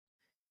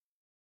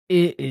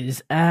It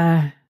is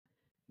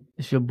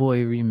it's your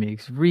boy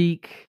Remix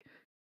Reek,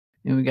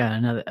 and we got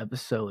another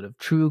episode of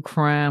True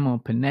Crime on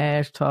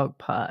Panache Talk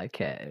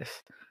Podcast.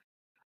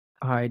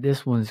 All right,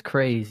 this one's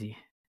crazy.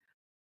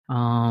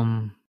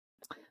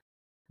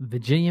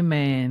 Virginia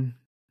man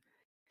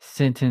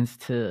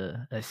sentenced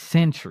to a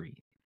century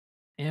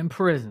in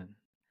prison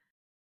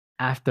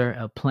after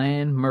a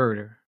planned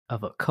murder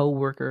of a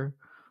coworker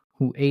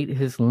who ate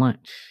his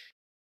lunch.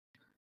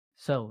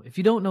 So, if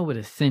you don't know what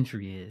a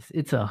century is,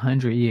 it's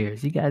 100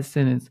 years. He got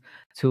sentenced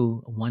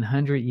to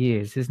 100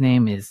 years. His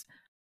name is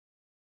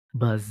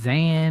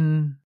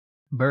Bazen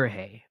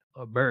Berhe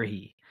or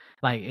Berhe.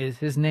 Like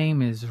his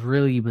name is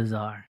really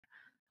bizarre.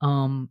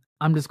 I'm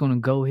just gonna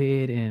go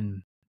ahead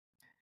and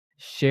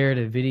share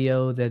the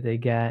video that they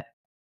got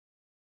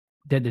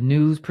that the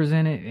news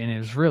presented, and it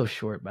was real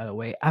short, by the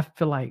way. I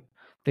feel like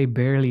they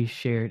barely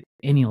shared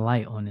any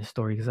light on this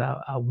story because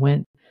I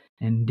went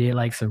and did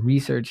like some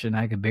research and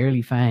I could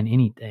barely find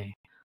anything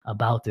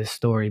about this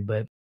story.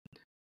 But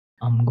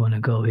I'm gonna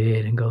go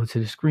ahead and go to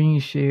the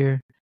screen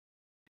share.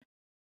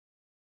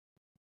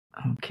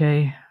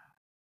 Okay,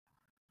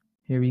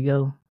 here we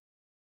go.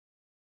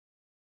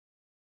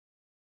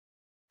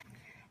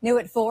 New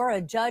at 4,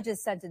 a judge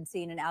is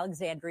sentencing an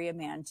Alexandria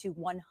man to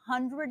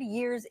 100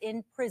 years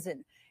in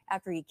prison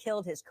after he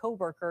killed his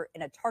coworker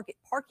in a Target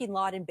parking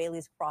lot in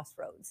Bailey's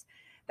Crossroads.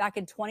 Back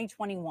in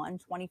 2021,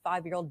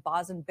 25-year-old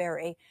Bazen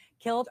Berhe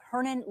killed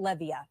Hernan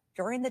Leiva.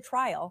 During the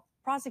trial,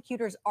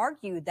 prosecutors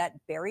argued that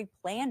Berhe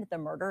planned the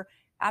murder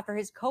after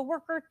his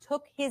coworker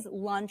took his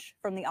lunch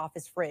from the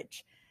office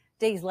fridge.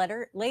 Days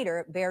later,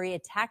 Berhe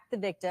attacked the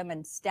victim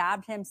and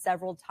stabbed him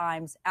several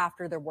times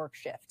after their work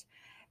shift.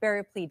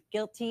 Berhe pleaded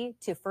guilty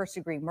to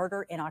first-degree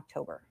murder in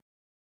October.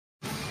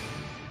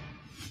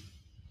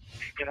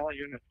 All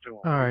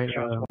right.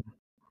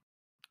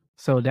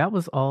 So that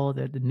was all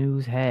that the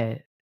news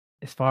had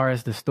as far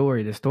as the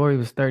story. The story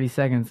was 30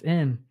 seconds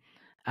in.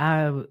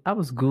 I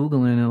was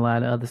Googling a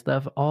lot of other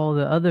stuff. All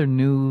the other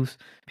news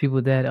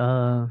people that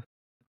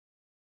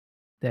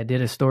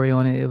did a story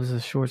on it, it was a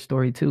short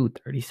story too,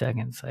 30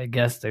 seconds. I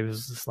guess it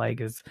was just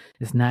like it's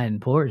not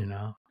important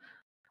now.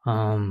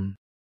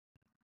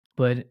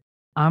 But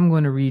I'm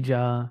going to read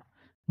y'all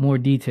more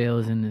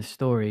details in this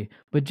story.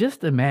 But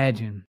just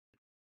imagine,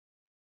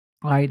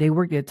 all right, they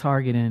worked at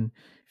Target in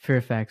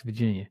Fairfax,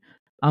 Virginia.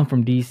 I'm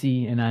from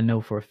D.C., and I know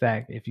for a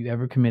fact if you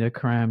ever commit a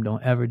crime,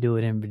 don't ever do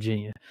it in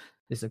Virginia.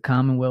 It's a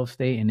Commonwealth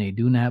state, and they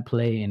do not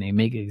play, and they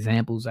make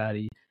examples out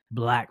of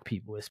black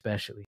people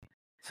especially.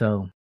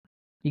 So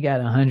he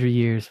got 100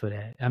 years for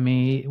that. I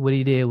mean, what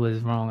he did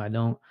was wrong. I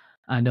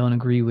don't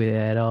agree with it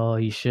at all.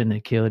 He shouldn't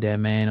have killed that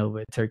man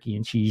over a turkey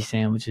and cheese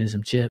sandwich and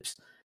some chips.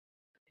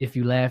 If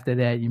you laughed at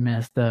that, you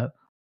messed up.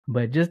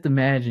 But just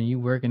imagine you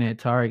working at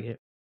Target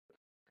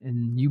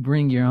and you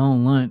bring your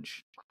own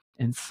lunch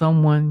and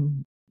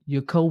someone,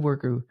 your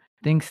coworker,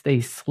 thinks they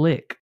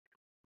slick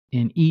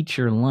and eat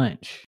your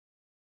lunch.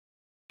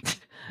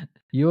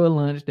 Your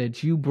lunch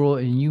that you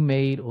brought and you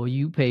made or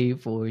you paid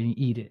for and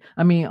eat it.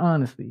 I mean,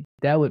 honestly,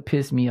 that would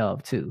piss me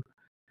off too.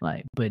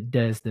 Like, but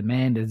does the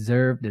man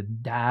deserve to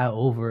die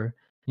over,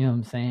 you know what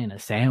I'm saying, a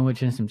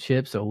sandwich and some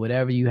chips or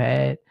whatever you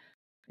had?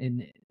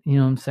 And you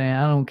know what I'm saying?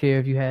 I don't care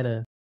if you had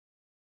a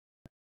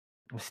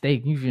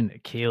steak. You shouldn't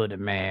have killed a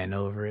man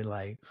over it.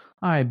 Like,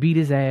 all right, beat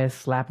his ass,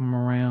 slap him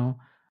around.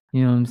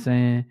 You know what I'm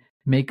saying?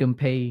 Make him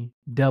pay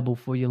double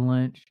for your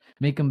lunch.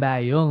 Make him buy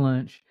your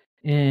lunch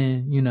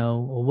and, you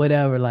know, or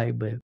whatever. Like,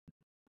 but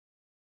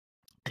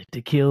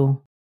to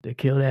kill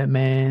that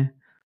man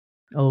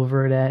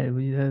over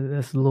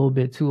that's a little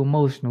bit too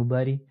emotional,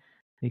 buddy.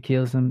 To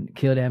kill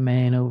that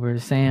man over a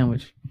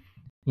sandwich.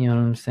 You know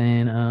what I'm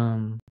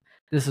saying?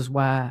 This is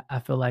why I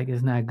feel like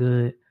it's not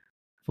good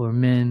for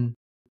men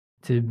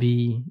to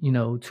be, you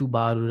know, too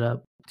bottled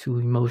up, too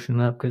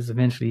emotional up, because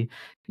eventually,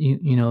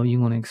 you know, you're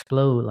going to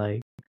explode.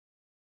 Like,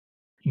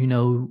 you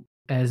know,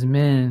 as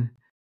men,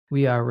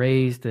 we are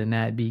raised to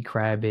not be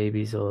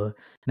crybabies or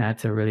not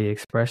to really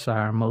express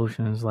our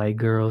emotions like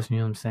girls, you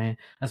know what I'm saying?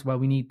 That's why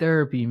we need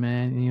therapy,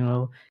 man, you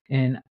know,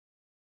 and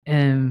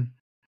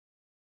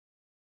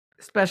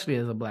especially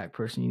as a black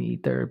person, you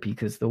need therapy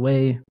because the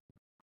way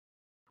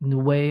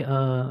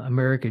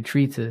America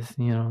treats us,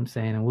 you know what I'm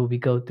saying, and what we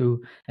go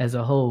through as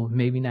a whole,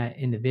 maybe not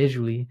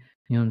individually,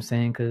 you know what I'm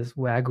saying, because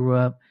where I grew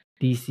up,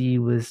 DC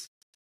was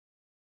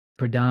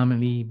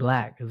predominantly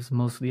black. It was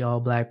mostly all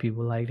black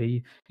people. Like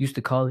they used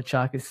to call it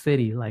Chocolate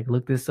City. Like,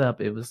 look this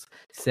up. It was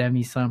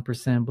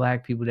 70-some%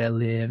 black people that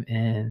live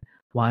in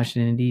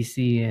Washington,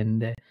 DC,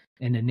 and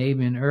the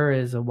neighboring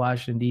areas of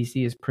Washington,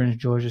 DC is Prince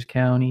George's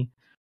County,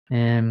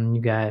 and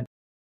you got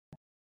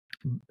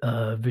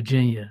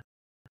Virginia.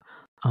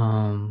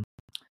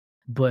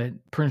 But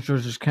Prince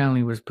George's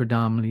County was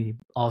predominantly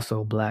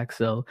also black.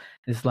 So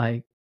it's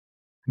like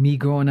me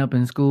growing up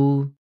in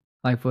school,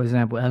 like for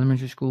example,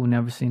 elementary school,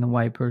 never seen a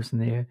white person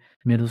there.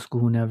 Middle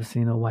school, never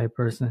seen a white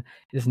person.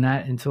 It's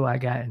not until I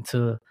got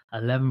into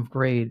 11th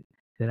grade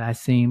that I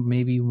seen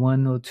maybe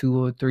 1 or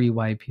 2 or 3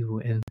 white people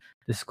in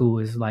the school.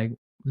 It's like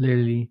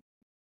literally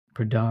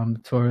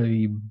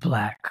predominantly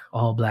black,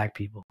 all black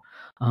people.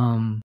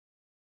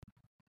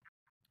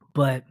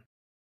 But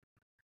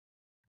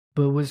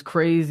what's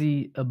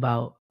crazy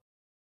about,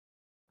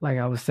 like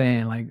I was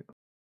saying, like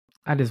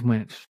I just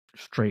went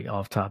straight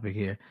off topic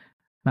here.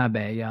 My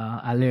bad, y'all.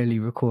 I literally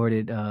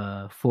recorded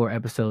 4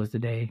 episodes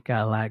today.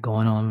 Got a lot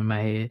going on in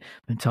my head.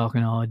 Been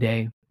talking all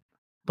day.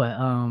 But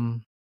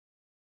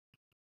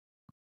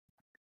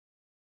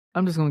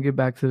I'm just gonna get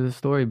back to the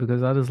story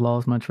because I just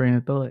lost my train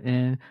of thought,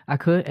 and I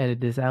could edit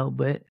this out,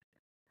 but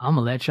I'm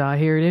gonna let y'all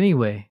hear it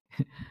anyway.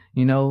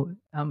 You know,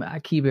 I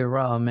keep it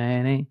raw,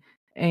 man.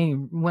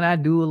 Ain't when I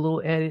do a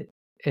little edit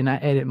and I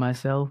edit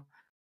myself,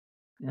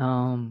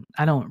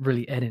 I don't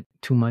really edit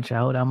too much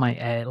out. I might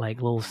add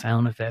like little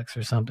sound effects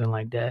or something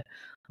like that,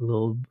 a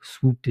little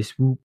swoop to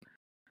swoop.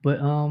 But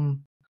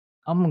I'm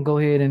gonna go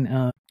ahead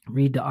and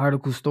read the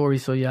article story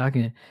so y'all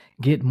can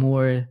get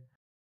more.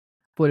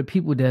 For the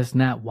people that's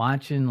not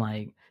watching,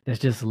 like that's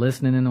just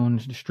listening in on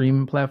the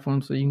streaming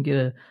platform, so you can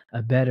get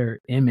a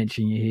better image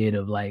in your head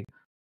of like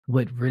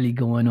what really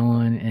going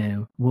on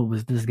and what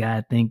was this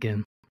guy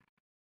thinking.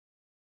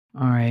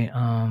 All right,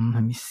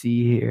 let me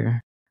see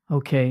here.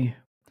 Okay.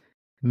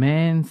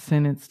 Man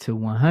sentenced to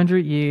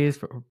 100 years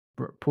for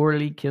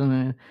reportedly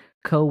killing a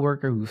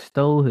co-worker who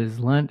stole his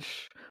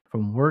lunch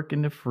from work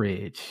in the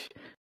fridge.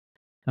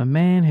 A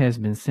man has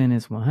been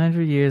sentenced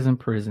 100 years in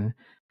prison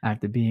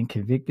after being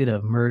convicted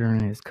of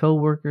murdering his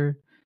co-worker.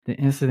 The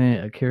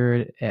incident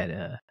occurred at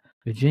a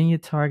Virginia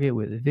Target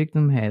where the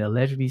victim had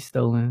allegedly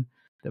stolen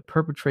the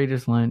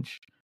perpetrator's lunch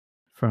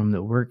from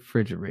the work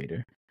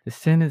refrigerator. The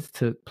sentence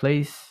took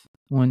place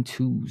on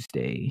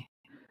Tuesday.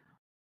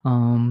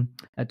 A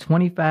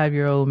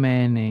 25-year-old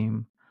man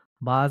named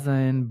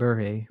Bazen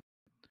Berhe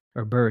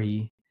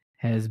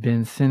has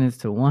been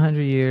sentenced to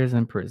 100 years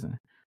in prison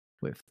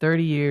with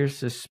 30 years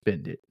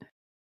suspended.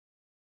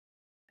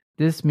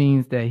 This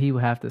means that he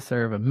will have to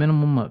serve a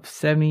minimum of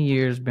 70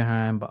 years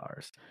behind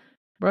bars.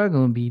 Bro,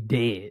 gonna be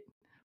dead.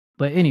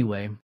 But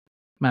anyway,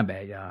 my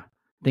bad, y'all.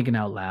 Thinking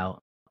out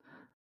loud.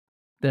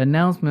 The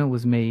announcement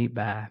was made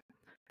by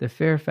the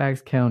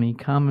Fairfax County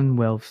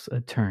Commonwealth's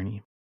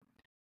attorney,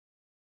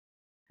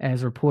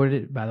 as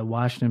reported by the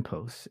Washington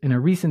Post. In a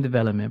recent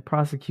development,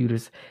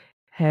 prosecutors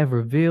have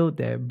revealed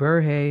that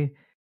Berhe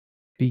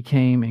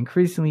became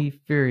increasingly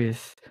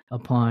furious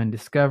upon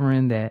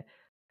discovering that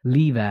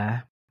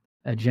Leiva,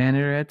 a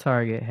janitor at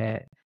Target,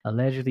 had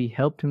allegedly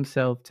helped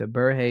himself to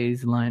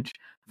Berhe's lunch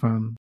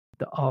from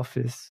the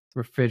office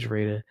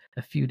refrigerator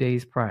a few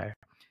days prior.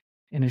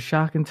 In a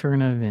shocking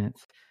turn of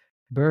events,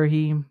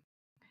 Berhe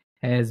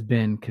has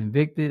been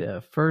convicted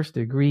of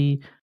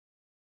first-degree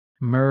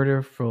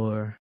murder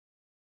for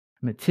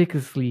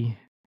meticulously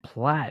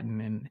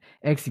plotting and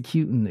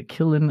executing the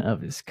killing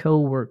of his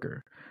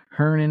co-worker,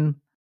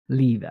 Hernan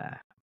Leiva,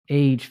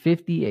 age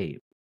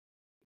 58.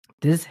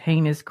 This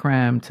heinous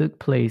crime took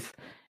place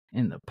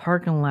in the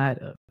parking lot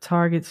of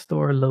Target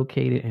store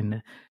located in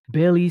the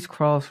Bailey's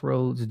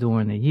Crossroads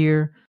during the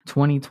year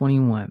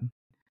 2021.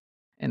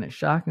 In a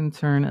shocking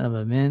turn of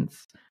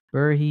events,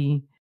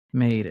 Berhe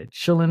made a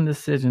chilling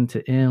decision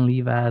to end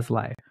Levi's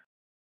life.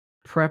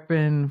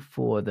 Prepping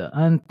for the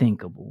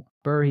unthinkable,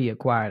 Berhe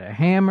acquired a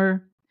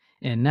hammer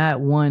and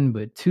not one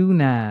but 2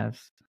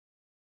 knives,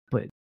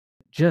 but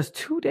just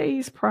 2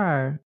 days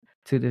prior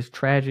to this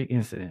tragic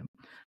incident.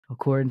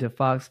 According to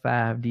Fox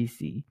 5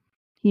 DC,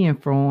 he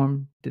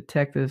informed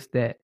detectives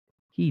that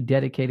he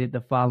dedicated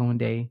the following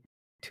day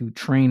to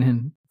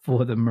training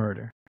for the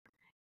murder.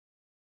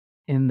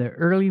 In the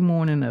early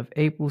morning of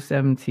April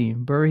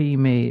 17, Berhe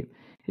made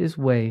his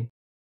way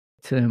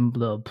to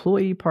the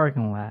employee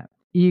parking lot,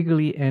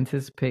 eagerly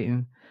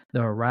anticipating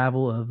the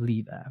arrival of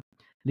Leiva.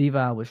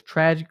 Leiva was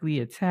tragically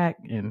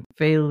attacked and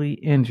fatally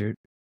injured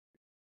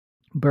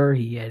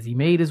Berhe as he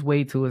made his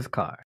way to his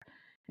car.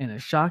 In a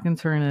shocking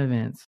turn of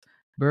events,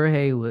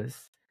 Berhe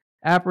was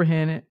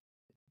apprehended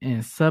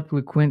and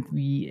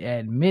subsequently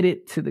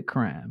admitted to the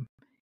crime.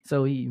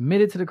 So he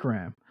admitted to the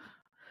crime.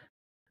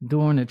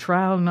 During the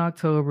trial in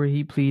October,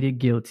 he pleaded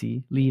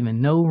guilty,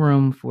 leaving no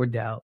room for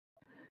doubt.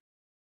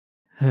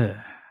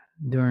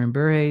 During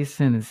Berhe's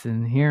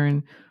sentencing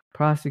hearing,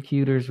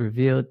 prosecutors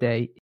revealed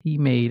that he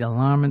made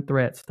alarming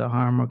threats to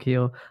harm or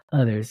kill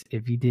others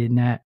if he did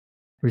not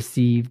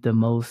receive the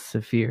most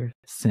severe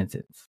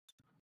sentence.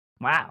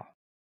 Wow.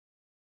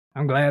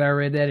 I'm glad I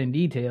read that in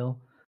detail.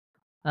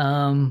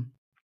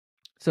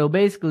 So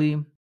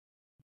basically,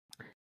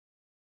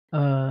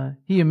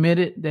 he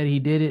admitted that he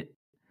did it.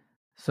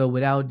 So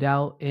without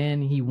doubt,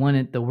 and he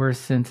wanted the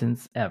worst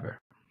sentence ever.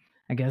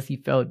 I guess he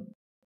felt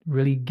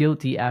really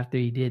guilty after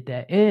he did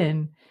that.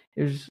 And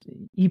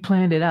he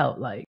planned it out.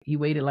 Like he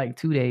waited like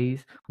 2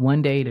 days,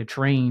 1 day to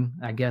train,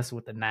 I guess,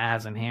 with the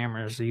knives and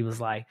hammers. He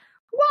was like,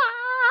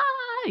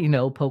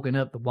 why? Poking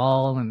up the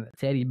wall and the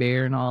teddy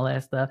bear and all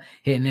that stuff,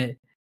 hitting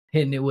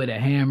it with a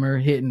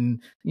hammer,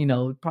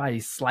 probably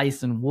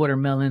slicing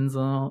watermelons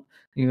on,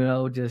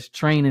 just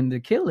training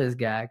to kill this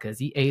guy because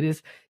he ate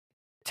his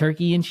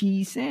turkey and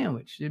cheese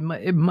sandwich.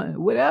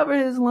 Whatever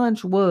his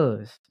lunch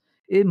was,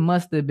 it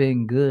must have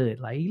been good.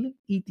 Like he looked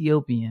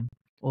Ethiopian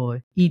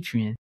or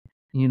Etrian,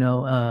 you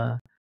know.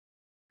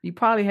 He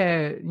probably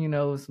had, you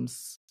know, some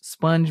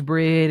sponge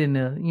bread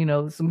and you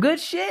know, some good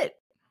shit.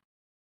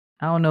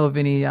 I don't know if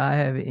any of y'all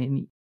have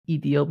any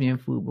Ethiopian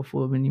food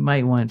before, but you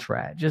might want to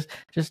try it. Just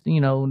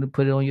you know, to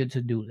put it on your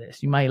to-do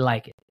list. You might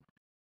like it.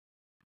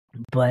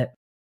 But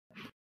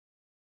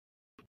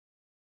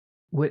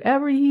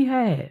whatever he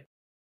had,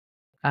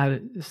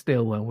 it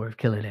still wasn't worth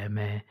killing that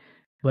man.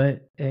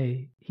 But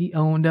hey, he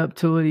owned up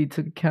to it. He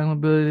took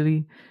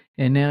accountability,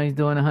 and now he's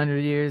doing 100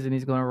 years, and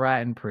he's going to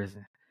rot in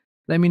prison.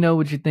 Let me know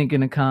what you think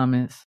in the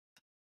comments.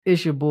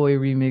 It's your boy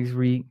Remix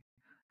Reek.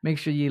 Make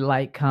sure you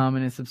like,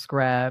 comment, and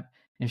subscribe.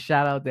 And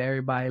shout out to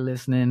everybody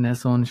listening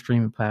that's on the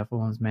streaming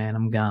platforms, man.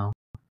 I'm gone.